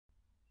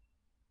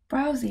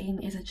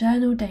BrowZine is a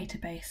journal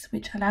database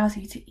which allows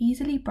you to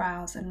easily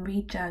browse and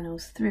read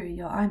journals through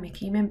your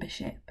IMechE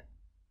membership.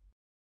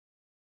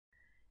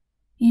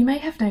 You may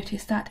have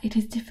noticed that it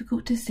is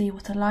difficult to see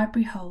what a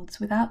library holds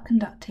without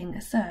conducting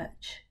a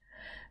search.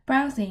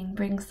 BrowZine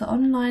brings the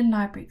online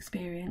library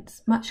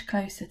experience much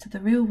closer to the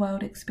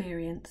real-world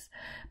experience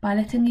by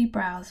letting you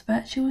browse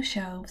virtual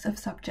shelves of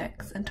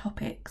subjects and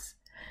topics,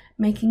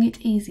 making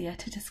it easier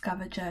to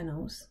discover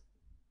journals.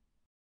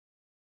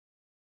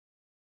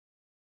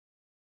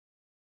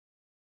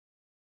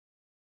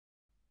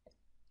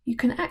 You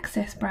can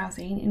access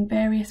BrowZine in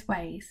various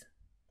ways.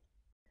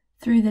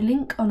 Through the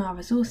link on our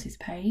resources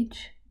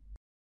page,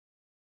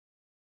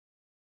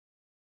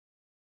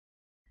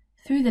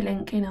 through the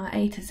link in our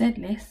A to Z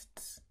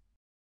lists,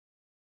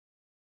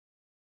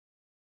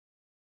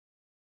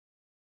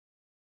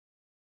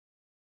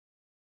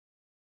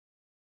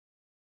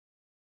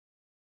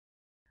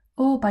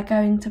 or by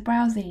going to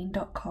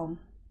browzine.com.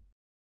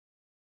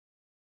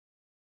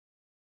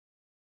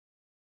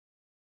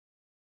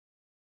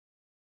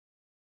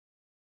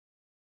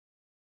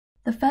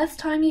 The first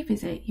time you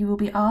visit, you will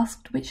be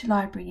asked which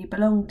library you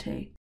belong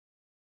to.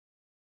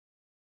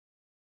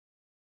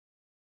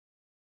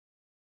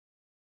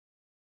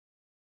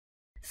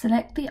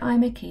 Select the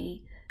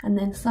IMechE and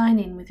then sign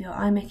in with your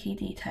IMechE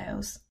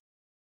details.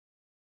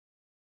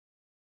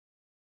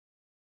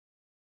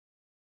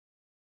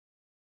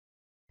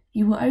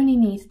 You will only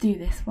need to do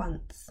this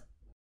once.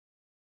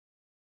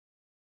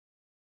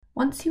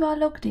 Once you are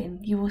logged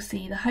in, you will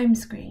see the home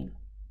screen.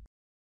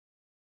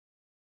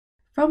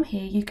 From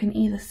here you can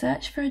either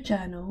search for a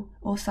journal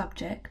or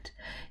subject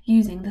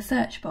using the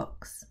search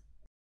box.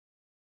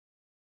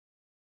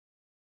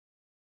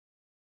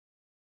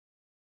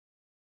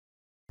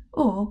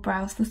 Or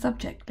browse the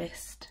subject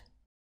list.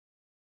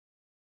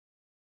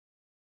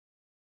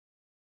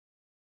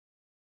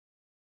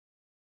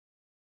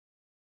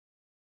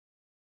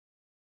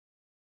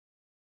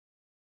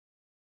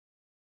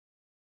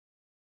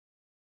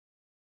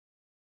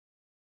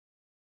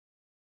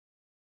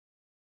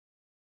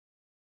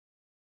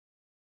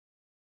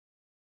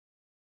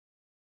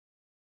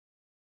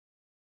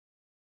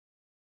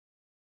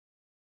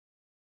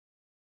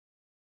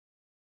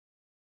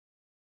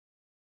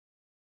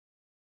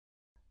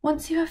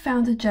 Once you have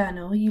found a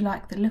journal you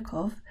like the look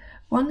of,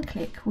 one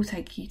click will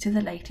take you to the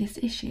latest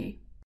issue.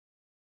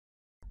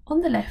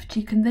 On the left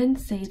you can then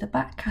see the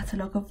back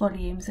catalogue of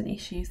volumes and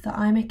issues that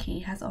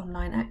IMechE has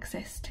online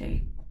access to.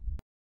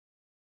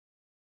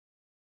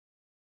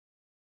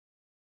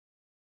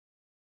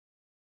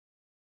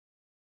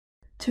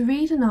 To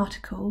read an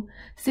article,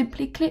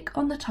 simply click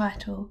on the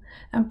title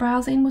and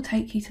BrowZine will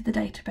take you to the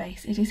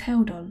database it is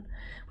held on,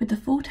 with the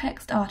full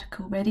text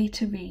article ready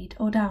to read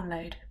or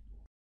download.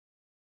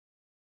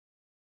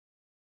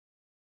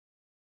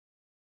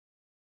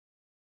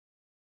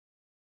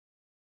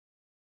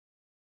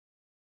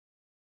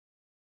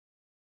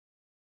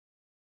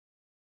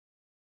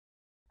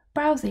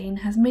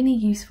 BrowZine has many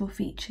useful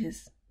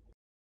features.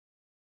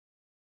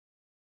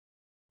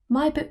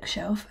 My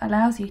Bookshelf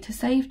allows you to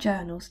save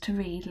journals to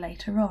read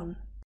later on.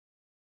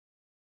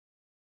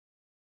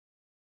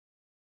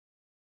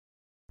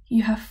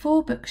 You have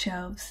 4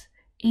 bookshelves,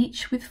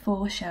 each with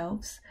 4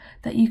 shelves,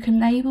 that you can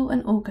label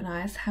and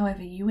organise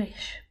however you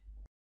wish.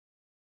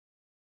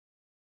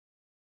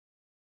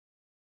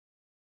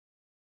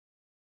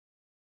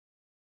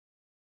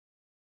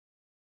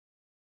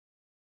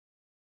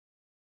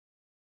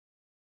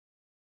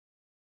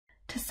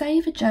 To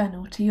save a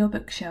journal to your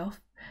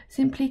bookshelf,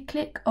 simply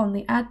click on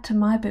the Add to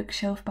My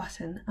Bookshelf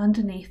button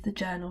underneath the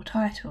journal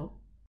title.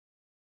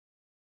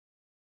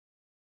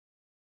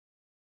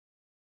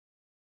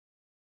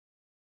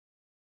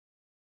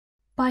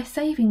 By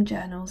saving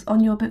journals on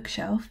your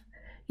bookshelf,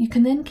 you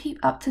can then keep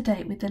up to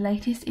date with the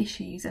latest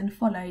issues and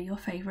follow your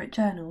favourite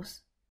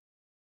journals.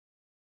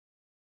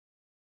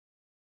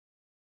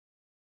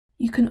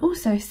 You can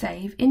also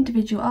save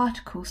individual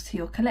articles to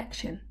your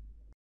collection.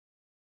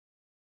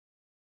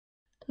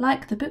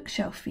 Like the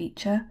bookshelf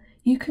feature,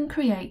 you can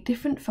create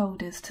different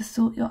folders to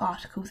sort your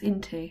articles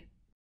into.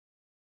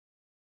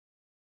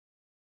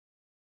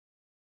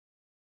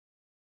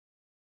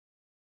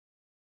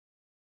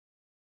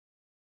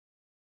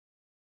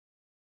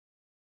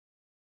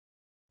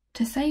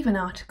 To save an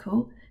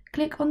article,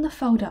 click on the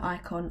folder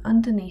icon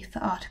underneath the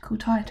article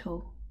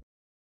title.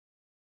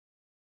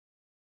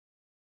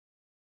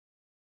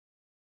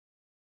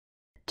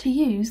 To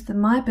use the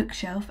My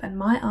Bookshelf and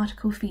My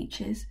Article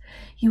features,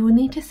 you will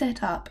need to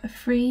set up a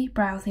free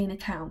BrowZine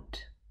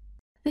account.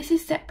 This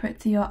is separate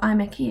to your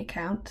IMechE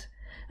account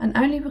and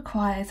only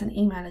requires an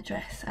email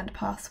address and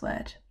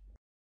password.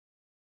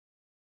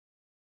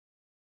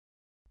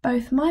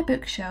 Both My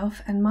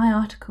Bookshelf and My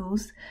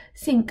Articles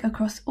sync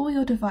across all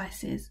your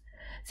devices,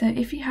 so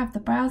if you have the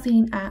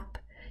BrowZine app,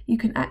 you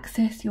can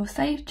access your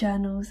saved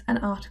journals and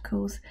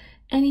articles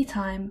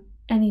anytime,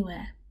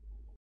 anywhere.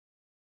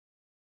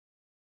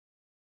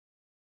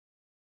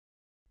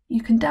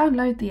 You can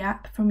download the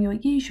app from your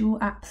usual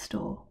app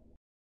store.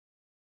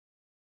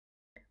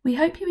 We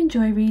hope you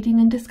enjoy reading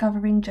and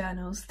discovering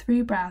journals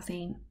through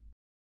BrowZine.